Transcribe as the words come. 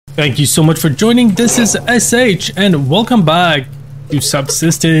Thank you so much for joining. This is SH and welcome back to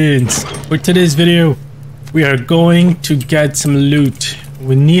Subsistence. For today's video, we are going to get some loot.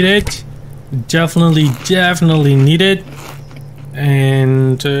 We need it. Definitely need it.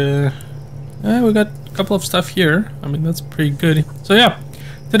 And we got a couple of stuff here. I mean, that's pretty good. So yeah,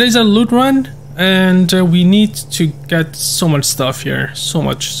 today's a loot run and we need to get so much stuff here. So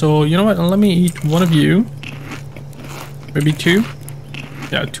much. So you know what? Let me eat one of you. Maybe two.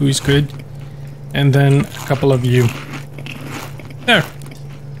 Yeah, 2 is good. And then a couple of you. There.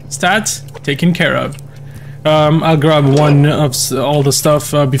 Stats taken care of. I'll grab one of all the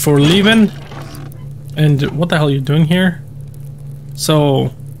stuff before leaving. And what the hell are you doing here?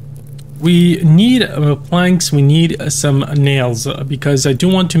 So, we need planks, we need some nails. Because I do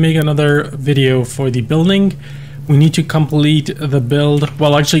want to make another video for the building. We need to complete the build.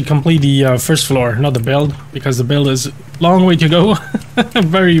 Well, actually complete the first floor, not the build. Because the build is a long way to go.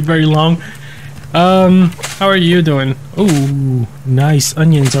 very long. How are you doing? Oh, nice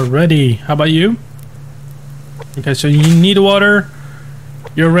onions are ready. How about you? Okay, so you need water.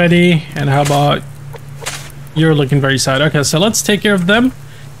 You're ready. And how about you're looking very sad. Okay, so let's take care of them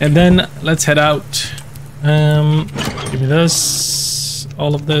and then let's head out. Give me this,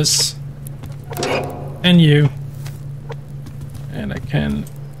 all of this, and you. And I can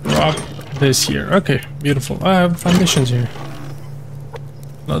drop this here. Okay, beautiful. I have foundations here.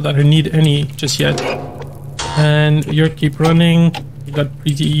 Not that I need any just yet. And you keep running. You got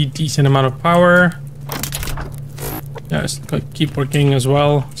pretty decent amount of power. Yes, keep working as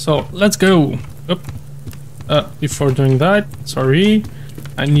well. So let's go. Oop. Before doing that, sorry,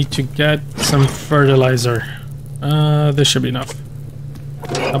 I need to get some fertilizer. This should be enough.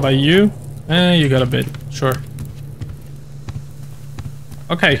 How about you? You got a bit, sure.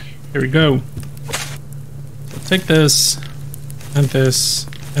 Okay, here we go. Take this, and this,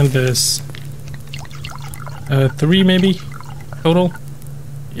 and this. 3 maybe, total?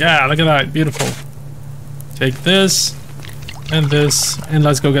 Yeah, look at that, beautiful. Take this, and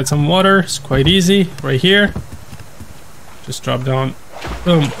let's go get some water. It's quite easy, right here. Just drop down.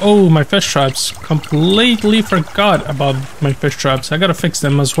 Boom. Oh, my fish traps. Completely forgot about my fish traps. I gotta fix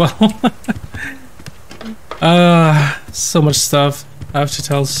them as well. So much stuff. I have to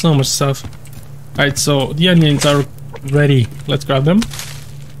tell, so much stuff. Alright, so the onions are ready. Let's grab them.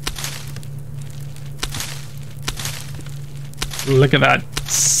 Look at that.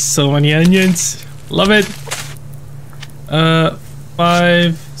 So many onions. Love it.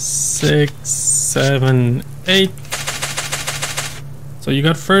 5, 6, 7, 8. So you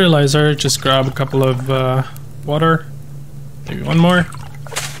got fertilizer. Just grab a couple of water. Maybe one more.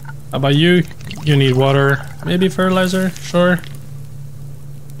 How about you? You need water. Maybe fertilizer. Sure.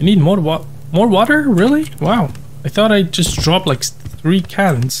 You need more water? Really? Wow. I thought I just dropped like 3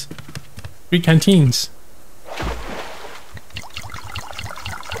 cans. 3 canteens.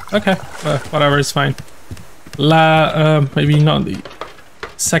 Okay. Whatever, it's fine. Maybe not the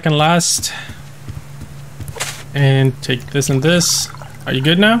second last. And take this and this. Are you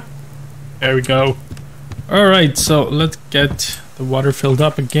good now? There we go. Alright, so let's get the water filled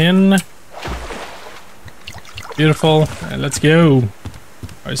up again. Beautiful. And let's go.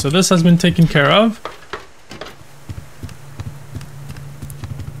 Alright, so this has been taken care of.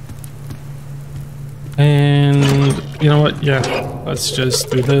 And you know what? Yeah, let's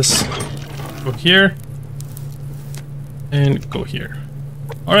just do this. Go here. And go here.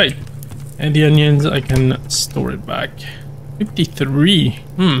 Alright. And the onions, I can store it back. 53.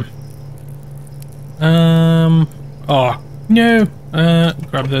 Oh, no.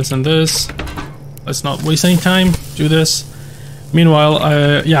 Grab this and this. Let's not waste any time. Do this. Meanwhile,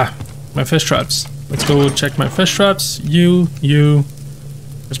 yeah, my fish traps. Let's go check my fish traps.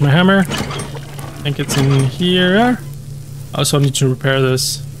 Where's my hammer? I think it's in here. I also need to repair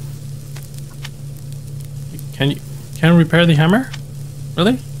this. Can you repair the hammer?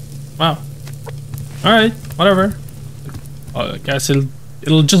 Really? Wow. Alright, whatever. I guess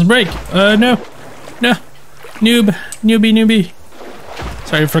it'll just break. No. Newbie.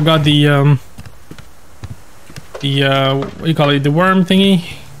 Sorry, I forgot the what do you call it? The worm thingy?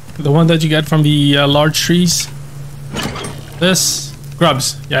 The one that you get from the large trees. This.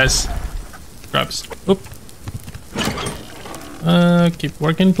 Grubs. Yes. Grubs. Oop. Keep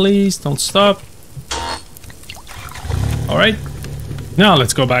working, please. Don't stop. Alright. Now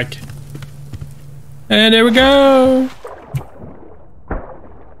let's go back. And there we go.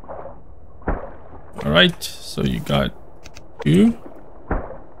 Alright, so you got 2.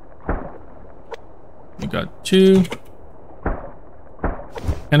 You got 2.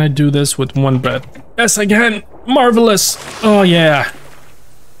 Can I do this with one breath? Yes, I can. Marvelous. Oh, yeah.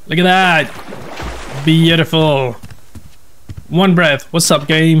 Look at that. Beautiful. One breath. What's up,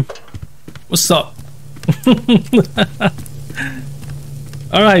 game? What's up?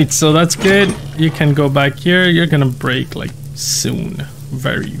 Alright, so that's good. You can go back here. You're gonna break like soon.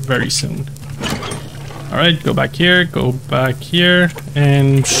 Very, very soon. Alright, go back here. Go back here.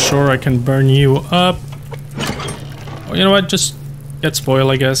 And sure, I can burn you up. Oh, you know what? Just get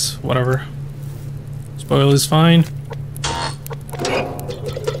spoil, I guess. Whatever. Spoil is fine.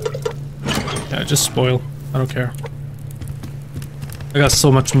 Yeah, just spoil. I don't care. I got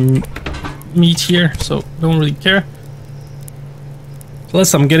so much meat here, so don't really care.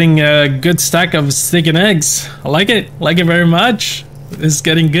 Plus, I'm getting a good stack of steak and eggs. I like it. Like it very much. It's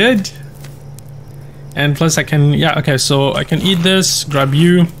getting good. And plus, I can... Yeah, okay, so I can eat this. Grab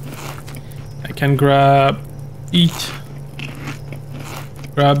you. I can grab... Eat.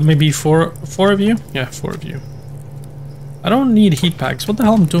 Grab maybe four of you? Yeah, 4 of you. I don't need heat packs. What the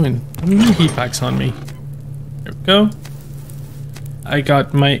hell am I doing? I don't need heat packs on me. Here we go. I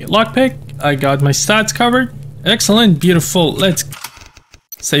got my lockpick. I got my stats covered. Excellent. Beautiful. Let's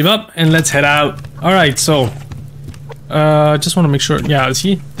save up and let's head out. Alright, so... just want to make sure... Yeah,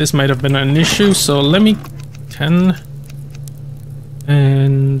 see? This might have been an issue. So let me... 10...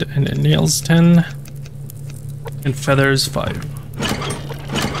 And nails 10... And feathers 5.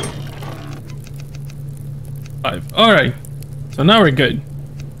 5. Alright. So now we're good.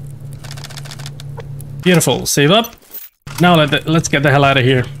 Beautiful. Save up. Now let's get the hell out of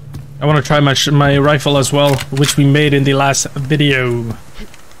here. I want to try my rifle as well, which we made in the last video.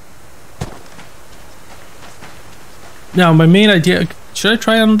 Now, my main idea... Should I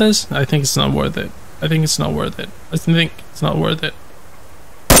try on this? I think it's not worth it. I think it's not worth it. I think it's not worth it.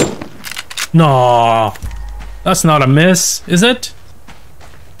 No, that's not a miss, is it?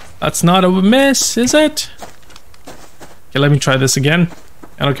 That's not a miss, is it? Okay, let me try this again.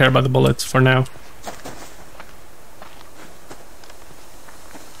 I don't care about the bullets for now.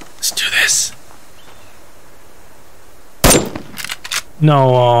 Let's do this.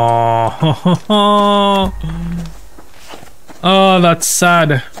 No. Oh, that's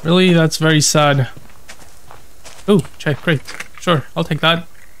sad. Really, that's very sad. Oh, check, great. Sure, I'll take that.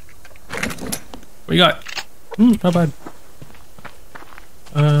 What you got? Not bad.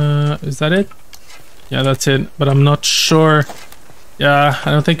 Is that it? Yeah, that's it. But I'm not sure. Yeah,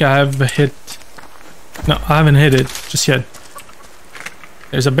 I don't think I have hit. No, I haven't hit it just yet.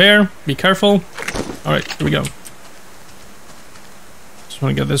 There's a bear. Be careful. All right, here we go. Just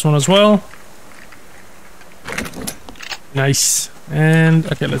want to get this one as well. Nice. And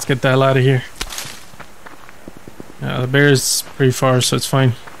okay, let's get the hell out of here. The bear is pretty far, so it's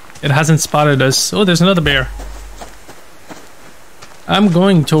fine. It hasn't spotted us. Oh, there's another bear. I'm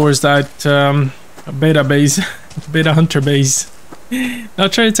going towards that beta base, beta hunter base.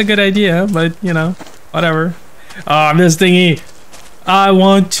 Not sure it's a good idea, but you know, whatever. This thingy. I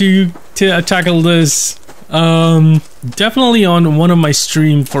want to tackle this. Definitely on one of my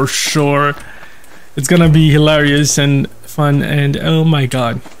streams for sure. It's gonna be hilarious and fun. And oh my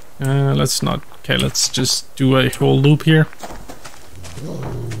god, let's not. Okay, let's just do a whole loop here.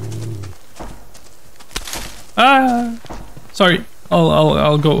 Sorry.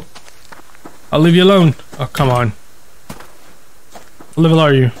 I'll go. I'll leave you alone. Oh, come on. What level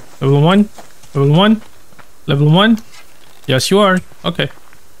are you? Level 1? Level 1? Level 1? Yes, you are. Okay.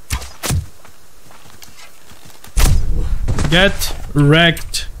 Get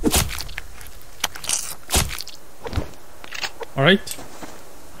wrecked. Alright.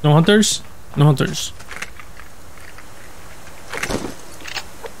 No hunters? No hunters.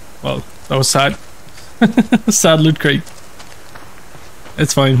 Well, that was sad. Sad loot crate.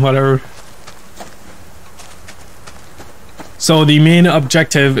 It's fine, whatever. So the main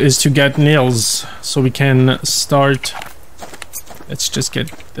objective is to get nails so we can start. Let's just get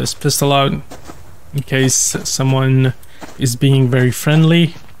this pistol out in case someone is being very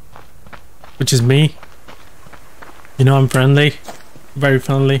friendly, which is me. You know I'm friendly, very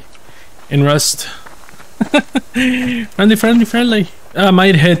friendly in Rust. friendly. I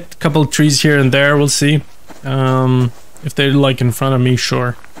might hit a couple trees here and there, we'll see. If they're like in front of me,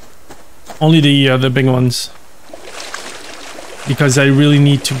 sure. Only the big ones. Because I really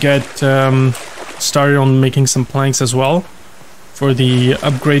need to get started on making some planks as well for the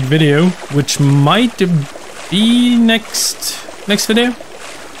upgrade video, which might be next video.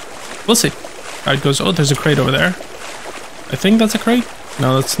 We'll see how it goes. Oh, there's a crate over there. I think that's a crate.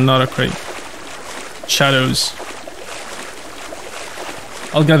 No, that's not a crate. Shadows.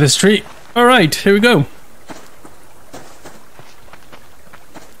 I'll get this tree. All right, here we go.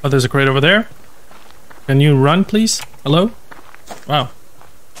 Oh, there's a crate over there. Can you run, please? Hello? Wow.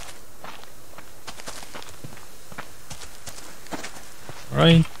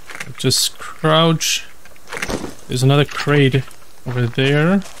 Alright, just crouch. There's another crate over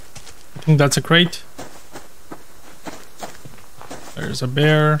there. I think that's a crate. There's a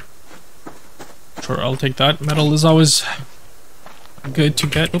bear. Sure, I'll take that. Metal is always good to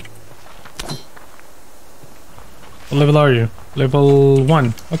get. Oop. What level are you? Level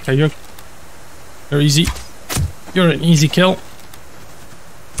 1. Okay, you're easy. You're an easy kill.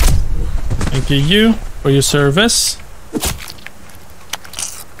 Thank you for your service.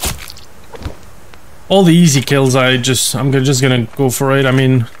 All the easy kills, I'm just gonna go for it. I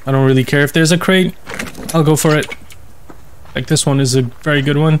mean, I don't really care if there's a crate. I'll go for it. Like this one is a very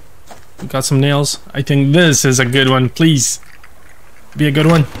good one. We got some nails. I think this is a good one. Please be a good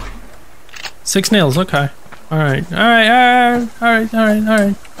one. 6 nails. Okay. All right.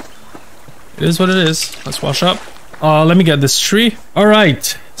 It is what it is. Let's wash up. Let me get this tree. All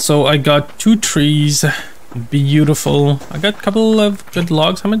right. So I got 2 trees. Beautiful. I got a couple of good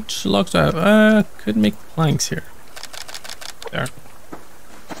logs. How much logs do I have? Could make planks here. There.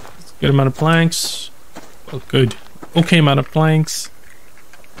 Good amount of planks. Oh, good. Okay amount of planks.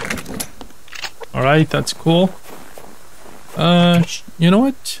 All right, that's cool. You know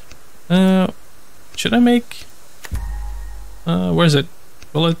what? Should I make? Where is it?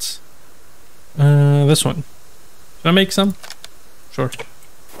 Bullets. This one. Should I make some? Sure.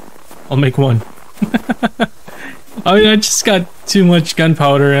 I'll make one. I mean, I just got too much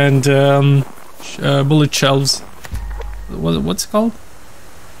gunpowder and bullet shells. What's it called?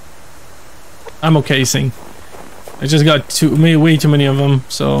 Ammo casing. I just got way too many of them,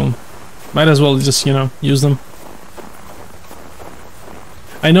 so might as well just, you know, use them.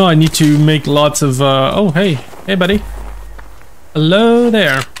 I know I need to make lots of oh, hey buddy. Hello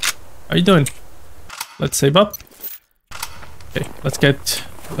there. How you doing? Let's save up. Okay, let's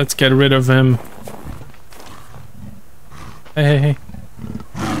get rid of him. Hey.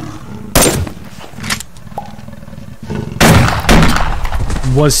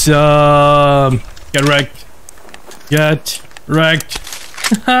 What's up? Get wrecked. Get wrecked.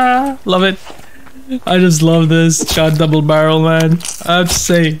 Love it. I just love this shot double barrel, man. I have to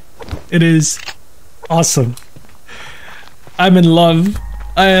say, it is awesome. I'm in love.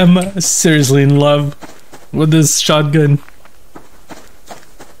 I am seriously in love with this shotgun.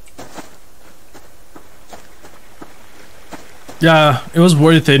 Yeah, it was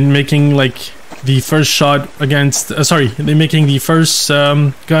worth it making like the first shot against making the first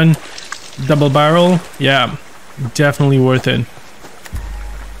gun double barrel. Yeah, definitely worth it.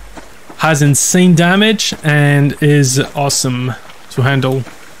 Has insane damage and is awesome to handle.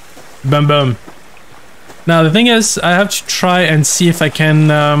 Boom boom. Now the thing is, I have to try and see if I can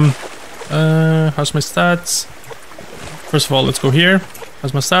how's my stats? First of all, let's go here.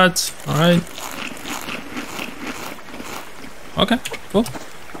 How's my stats? Alright. Okay, cool.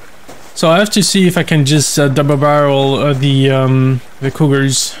 So I have to see if I can just double barrel the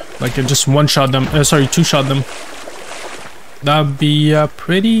cougars, like just one shot them. Two shot them. That'd be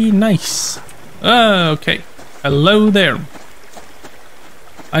pretty nice. Okay. Hello there.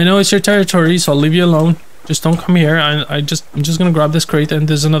 I know it's your territory, so I'll leave you alone. Just don't come here. I'm just gonna grab this crate, and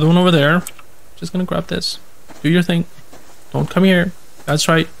there's another one over there. Just gonna grab this. Do your thing. Don't come here. That's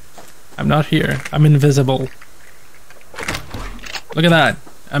right. I'm not here. I'm invisible. Look at that.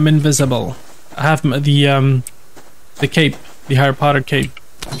 I'm invisible. I have the cape, the Harry Potter cape,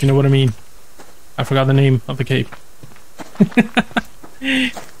 if you know what I mean. I forgot the name of the cape.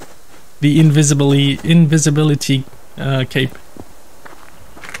 The invisibility cape.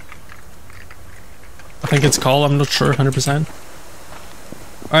 I think it's called. I'm not sure 100%.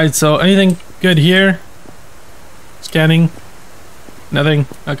 Alright, so anything good here? Scanning? Nothing?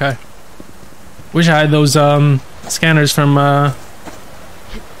 Okay. Wish I had those scanners from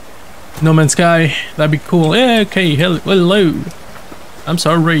No Man's Sky. That'd be cool. Yeah, okay, hello. I'm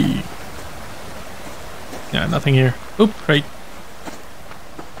sorry. Yeah, nothing here. Oop, great.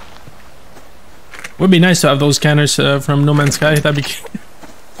 Would be nice to have those scanners from No Man's Sky. That'd be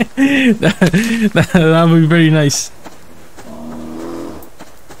that would be very nice.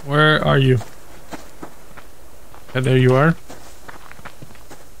 Where are you? Yeah, there you are.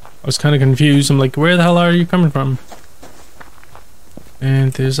 I was kind of confused. I'm like, where the hell are you coming from?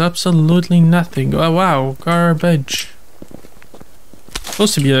 And there's absolutely nothing. Oh wow, garbage.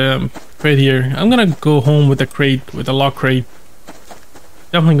 Supposed to be a crate here. I'm gonna go home with a crate, with a lock crate.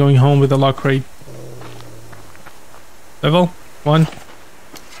 Definitely going home with a lock crate. Level 1.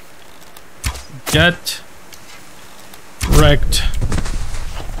 Get wrecked.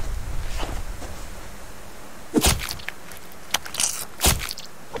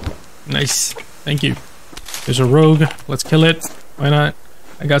 Nice. Thank you. There's a rogue. Let's kill it. Why not?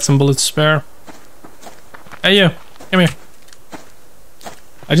 I got some bullets spare. Hey you, come here.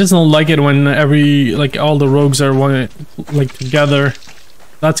 I just don't like it when like all the rogues are like together.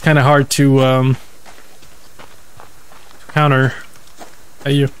 That's kind of hard to counter.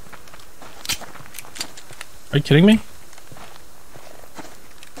 Hey you. Are you kidding me?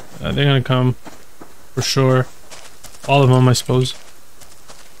 They're gonna come for sure. All of them, I suppose.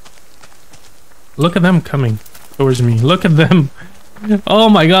 Look at them coming towards me. Look at them. Oh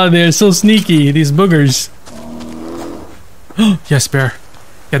my god, they're so sneaky, these boogers. Yes, bear.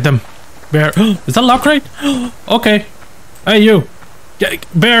 Get them. Bear. Is that Lockrite? Okay. Hey, you.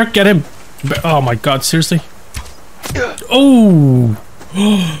 Bear, get him. Bear. Oh my god, seriously? Oh.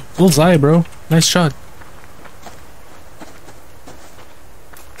 Bullseye, bro. Nice shot.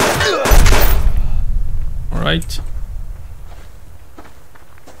 Alright.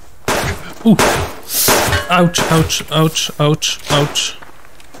 Ooh. Ouch, ouch, ouch, ouch, ouch.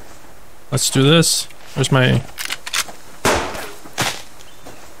 Let's do this. Where's my...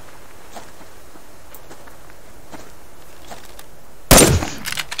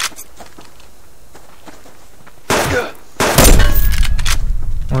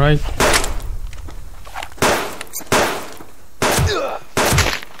 Alright.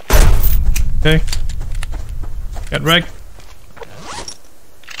 Okay. Get wrecked.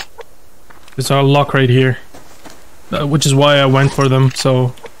 There's a lock right here. Which is why I went for them,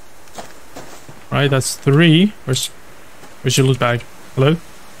 so... Right, that's 3. Where's your loot bag? Hello?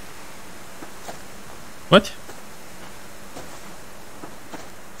 What?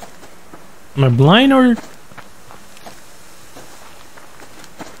 Am I blind or...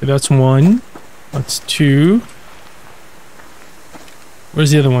 Okay, that's 1. That's 2.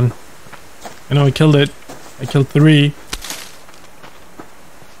 Where's the other one? I know I killed it. I killed 3.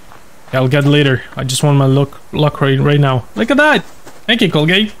 Yeah, I'll get later. I just want my luck right now. Look at that! Thank you,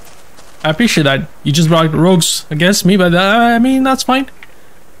 Colgate. I appreciate that. You just brought rogues against me, but I mean, that's fine.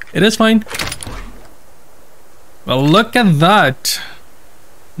 It is fine. Well, look at that.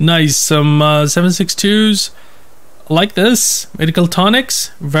 Nice. Some 7.62s. Like this. Medical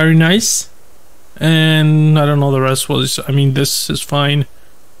tonics. Very nice. And I don't know the rest was. I mean, this is fine.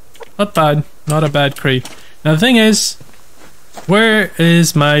 Not bad. Not a bad crate. Now, the thing is, where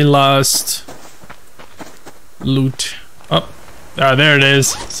is my last loot? Oh, there it is.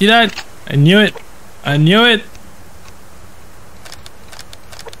 See that? I knew it. I knew it.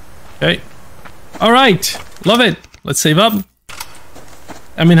 Okay. Alright. Love it. Let's save up.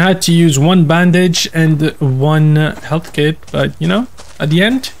 I mean, I had to use 1 bandage and 1 health kit, but you know, at the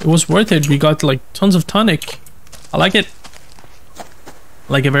end, it was worth it. We got like tons of tonic. I like it. I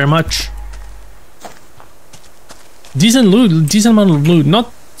like it very much. Decent loot, decent amount of loot.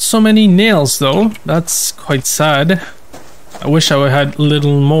 Not so many nails though. That's quite sad. I wish I had a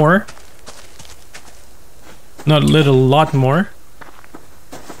little more. Not a little, lot more.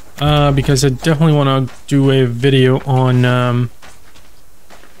 Because I definitely want to do a video on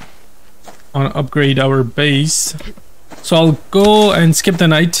upgrade our base. So I'll go and skip the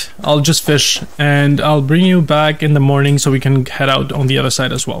night. I'll just fish and I'll bring you back in the morning so we can head out on the other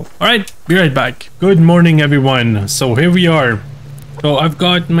side as well. Alright, be right back. Good morning everyone. So here we are. So I've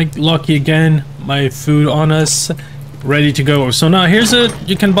got my lucky again, my food on us, ready to go. So now here's it.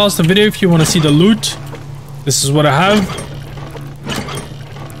 You can pause the video if you want to see the loot. This is what I have.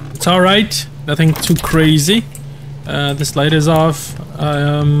 It's alright. Nothing too crazy. This light is off.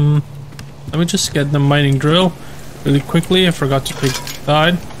 Let me just get the mining drill really quickly. I forgot to pick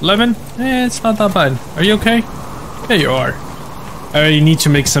that. 11? It's not that bad. Are you okay? There you are. I need to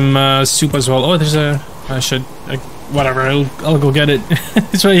make some soup as well. Oh, there's a... I should... whatever, I'll go get it.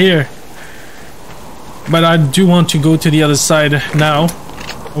 It's right here. But I do want to go to the other side now.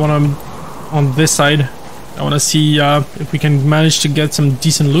 I want to... on this side. I want to see if we can manage to get some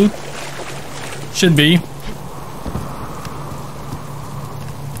decent loot. Should be.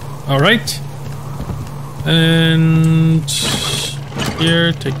 Alright. And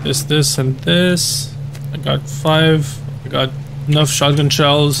here, take this, and this. I got 5. I got enough shotgun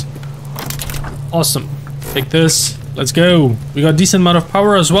shells. Awesome. Take this. Let's go. We got decent amount of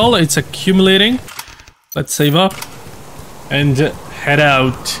power as well. It's accumulating. Let's save up and head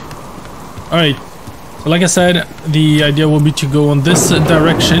out. Alright. So like I said, the idea will be to go on this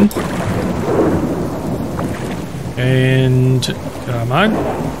direction. And come on.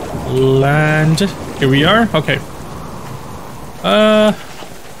 Land. Here we are. Okay.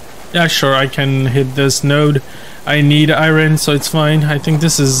 Yeah, sure, I can hit this node. I need iron, so it's fine. I think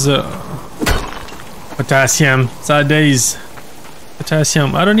this is potassium. Sad days.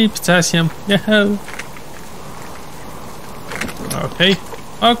 Potassium. I don't need potassium. Yeah. Okay.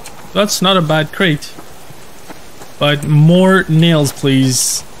 Oh, that's not a bad crate. But more nails,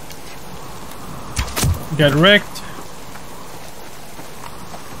 please. Get wrecked.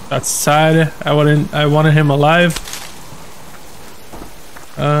 That's sad. I wanted him alive.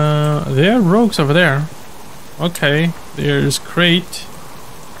 There are rogues over there. Okay, there's crate.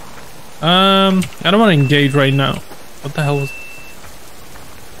 I don't want to engage right now. What the hell was...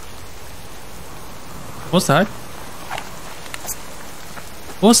 What's that?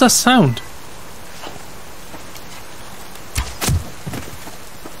 What was that sound?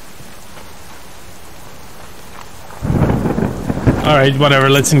 Alright, whatever,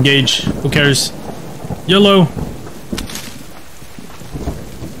 let's engage. Who cares? YOLO!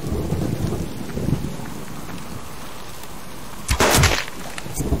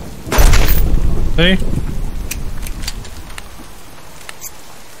 Okay.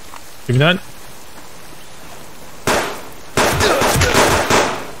 Give me that.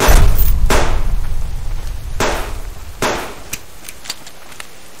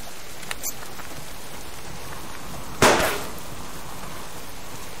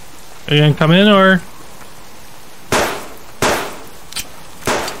 Are you gonna come in or?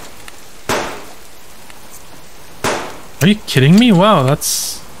 Are you kidding me? Wow,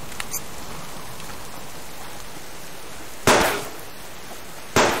 that's...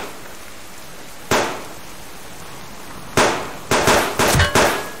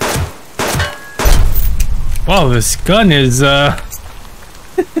 Wow, this gun is,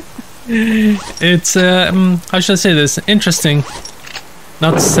 it's, how should I say this? Interesting.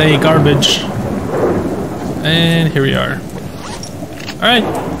 Not to say garbage. And here we are. Alright,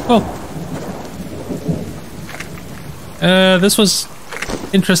 cool. This was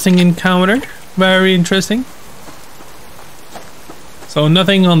interesting encounter. Very interesting. So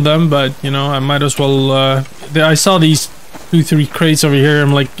nothing on them, but, you know, I might as well, I saw these 2-3 crates over here.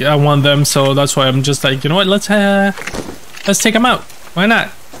 I'm like, I want them, so that's why I'm just like, you know what, let's take them out. Why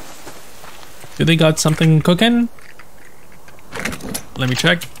not? Do they got something cooking? Let me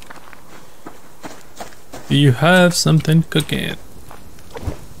check. Do you have something cooking?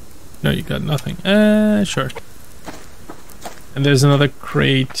 No, you got nothing. Sure. And there's another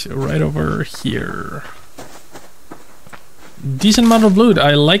crate right over here. Decent amount of loot.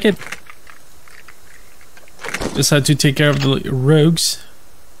 I like it. Just had to take care of the rogues.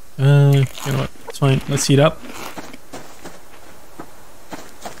 You know what? It's fine. Let's heat up.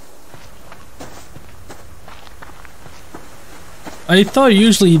 I thought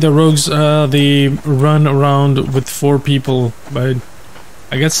usually the rogues they run around with 4 people, but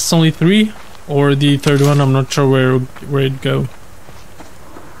I guess it's only 3, or the third one. I'm not sure where it'd go.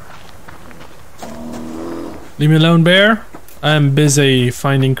 Leave me alone, bear. I'm busy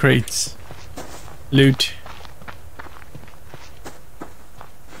finding crates. Loot.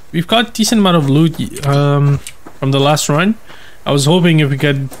 We've got decent amount of loot from the last run. I was hoping if we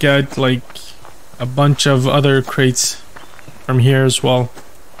could get like a bunch of other crates from here as well.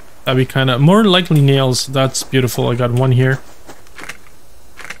 That'd be kind of more likely nails. That's beautiful. I got one here.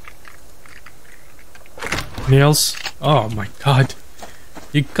 Nails. Oh my god.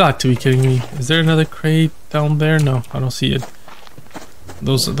 You got to be kidding me. Is there another crate down there? No, I don't see it.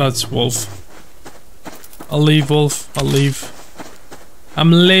 That's wolf. I'll leave, wolf. I'll leave.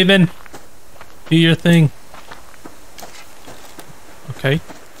 I'm leaving. Do your thing. Okay.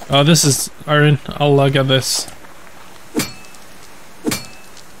 Oh, this is iron. I'll get this.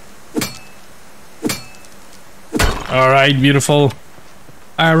 Alright, beautiful.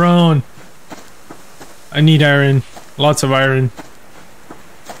 Iron. I need iron. Lots of iron.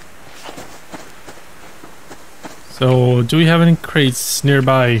 So, do we have any crates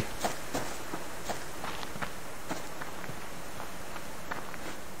nearby?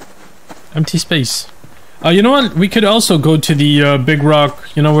 Empty space. You know what? We could also go to the big rock,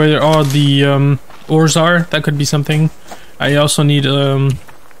 you know, where all the ores are. That could be something. I also need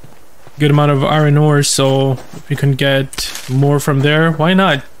good amount of iron ore, so if we can get more from there, why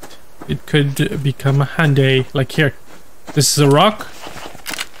not? It could become handy. Like here, this is a rock.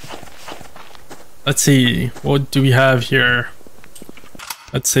 Let's see, what do we have here?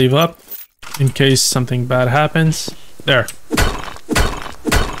 Let's save up in case something bad happens. There.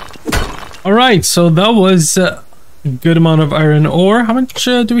 Alright, so that was a good amount of iron ore. How much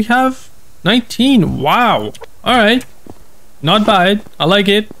do we have? 19. Wow. Alright. Not bad. I like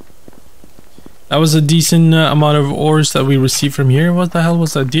it. That was a decent amount of ores that we received from here. What the hell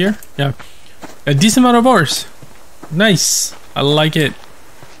was that, deer? Yeah. A decent amount of ores. Nice. I like it.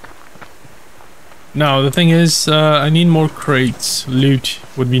 Now, the thing is, I need more crates. Loot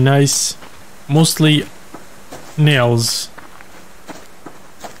would be nice. Mostly nails.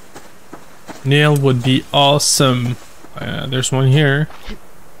 Nail would be awesome. There's one here.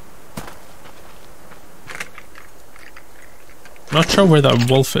 Not sure where that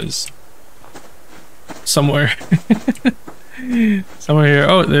wolf is. Somewhere. Somewhere here.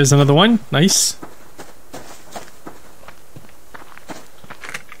 Oh, there's another one. Nice.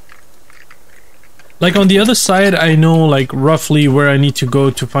 Like on the other side, I know like roughly where I need to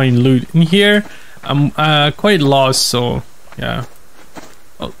go to find loot. In here, I'm quite lost, so yeah.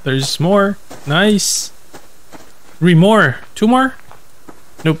 Oh, there's more. Nice. 3 more. 2 more?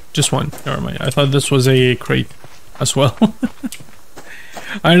 Nope, just 1. Never mind. I thought this was a crate as well.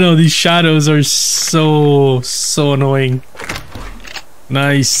 I know these shadows are so annoying.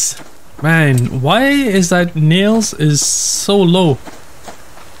 Nice. Man, why is that nails is so low?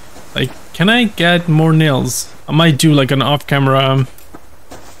 Like, can I get more nails? I might do like an off-camera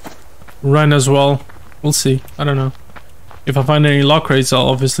run as well. We'll see. I don't know. If I find any lock crates,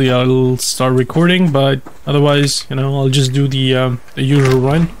 I'll start recording, but otherwise, you know, I'll just do the usual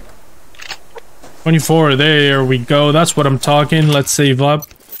run. 24, there we go. That's what I'm talking. Let's save up.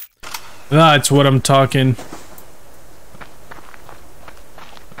 That's what I'm talking.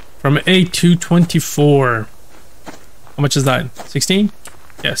 From 8 to 24. How much is that? 16?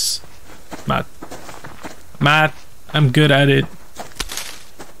 Yes. Math. I'm good at it.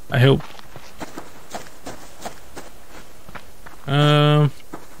 I hope.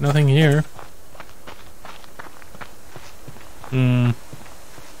 Nothing here.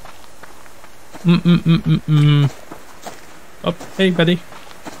 Oh, hey buddy.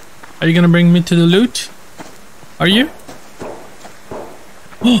 Are you gonna bring me to the loot? Are you?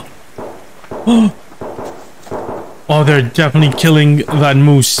 Oh, they're definitely killing that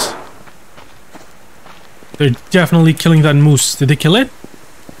moose. They're definitely killing that moose. Did they kill it?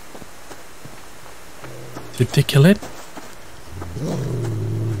 Did they kill it?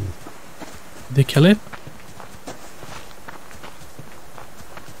 Did they kill it?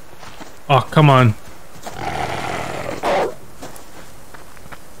 Oh, come on.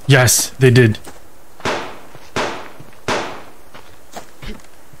 Yes, they did.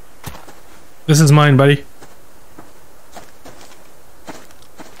 This is mine, buddy.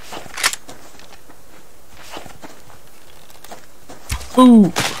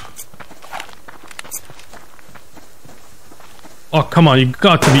 Ooh. Oh, come on, you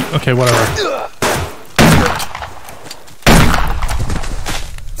got to be... Okay, whatever.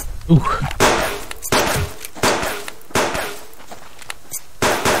 Ooh.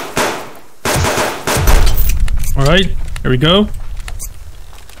 Alright, here we go.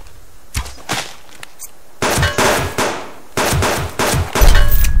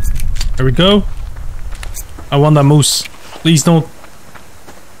 There we go. I want that moose. Please don't...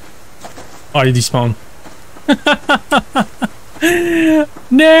 Oh, you despawn.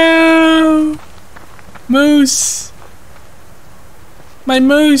 No! Moose! My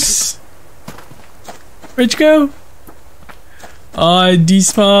moose! Where'd you go? Oh, I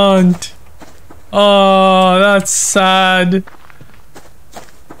despawned. Oh, that's sad.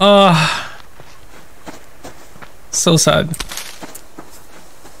 Oh. So sad.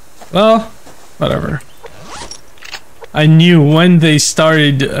 Well, whatever. I knew when they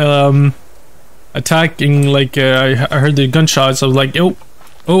started attacking, like I heard the gunshots. I was like, oh,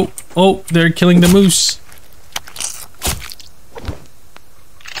 they're killing the moose.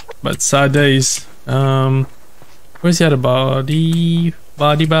 But sad days. Where's the other body?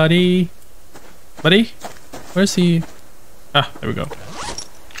 Buddy? Where's he? Ah, there we go.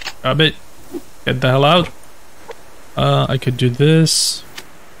 Grab it. Get the hell out. I could do this.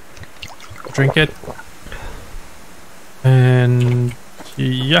 Drink it. And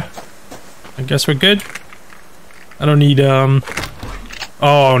yeah. I guess we're good. I don't need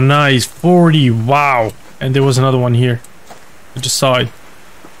oh, nice. 40. Wow. And there was another one here. I just saw it.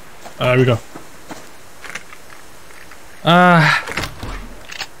 There we go.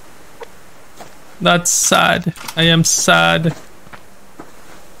 That's sad. I am sad.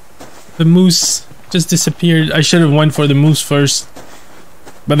 The moose just disappeared. I should have went for the moose first.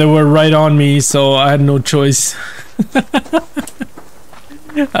 But they were right on me, so I had no choice.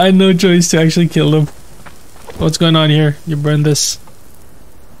 I had no choice to actually kill them. What's going on here? You burned this.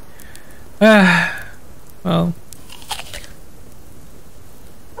 Well.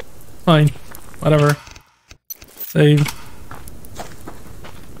 Fine. Whatever. Save.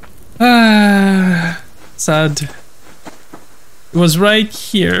 Sad. It was right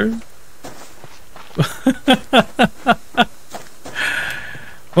here.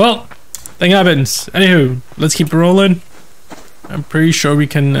 Well, thing happens. Anywho, let's keep rolling. I'm pretty sure we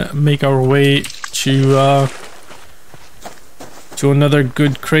can make our way to another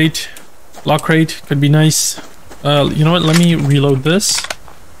good crate. Lock crate could be nice. You know what? Let me reload this.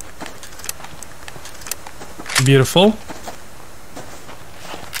 Beautiful.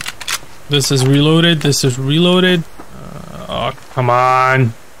 This is reloaded. This is reloaded. Oh, come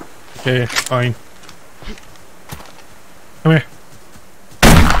on. Okay, fine. Come here.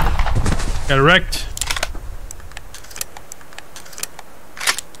 Got wrecked.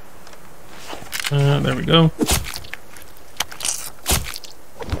 There we go.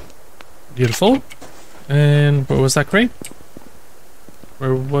 Beautiful. And where was that crate?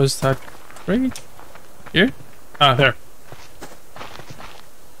 Where was that crate? Here? Ah, there.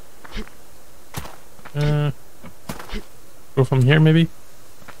 Go from here, maybe?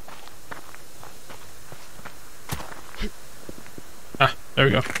 Ah, there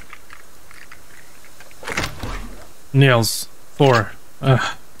we go. Nails. 4.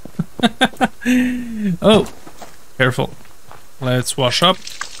 Oh, careful. Let's wash up.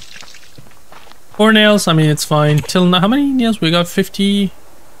 4 nails, I mean, it's fine. Till now, how many nails? We got 50...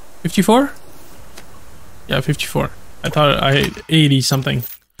 54? Yeah, 54. I thought I had 80 something.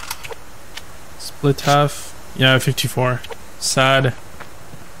 Split half. Yeah, 54. Sad.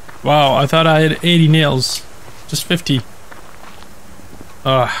 Wow, I thought I had 80 nails. Just 50.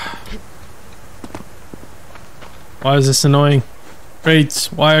 Ugh. Why is this annoying?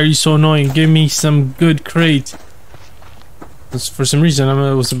 Crates, why are you so annoying? Give me some good crate. For some reason,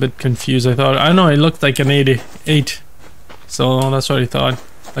 I was a bit confused. I thought, I know it looked like an 88. So that's what I thought.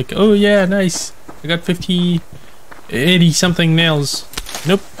 Like, oh yeah, nice. I got 80 something nails.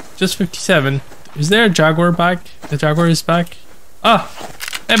 Nope, just 57. Is there a jaguar back? The jaguar is back. Ah,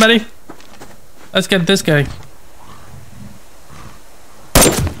 hey buddy. Let's get this guy.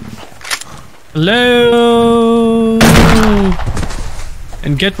 Hello.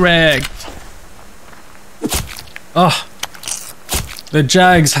 And get wrecked. Oh, the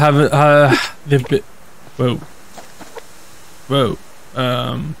Jags have they've been. Whoa.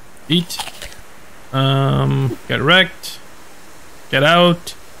 Eat. Get wrecked. Get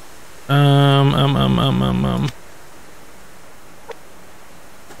out.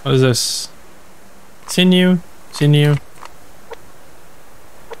 What is this? Sinew.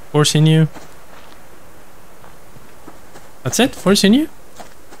 4 sinew. That's it? 4 sinew?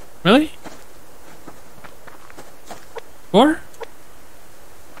 Really? 4?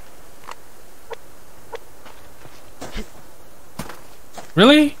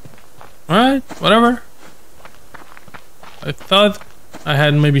 Really? Alright, whatever. I thought I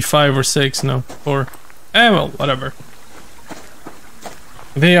had maybe 5 or 6, no, 4. Well, whatever.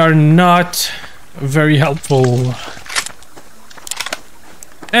 They are not very helpful.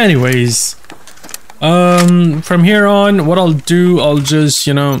 Anyways, from here on, what I'll do, I'll just,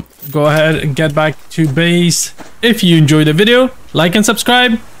 you know, go ahead and get back to base. If you enjoyed the video, like and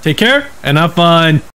subscribe. Take care and have fun.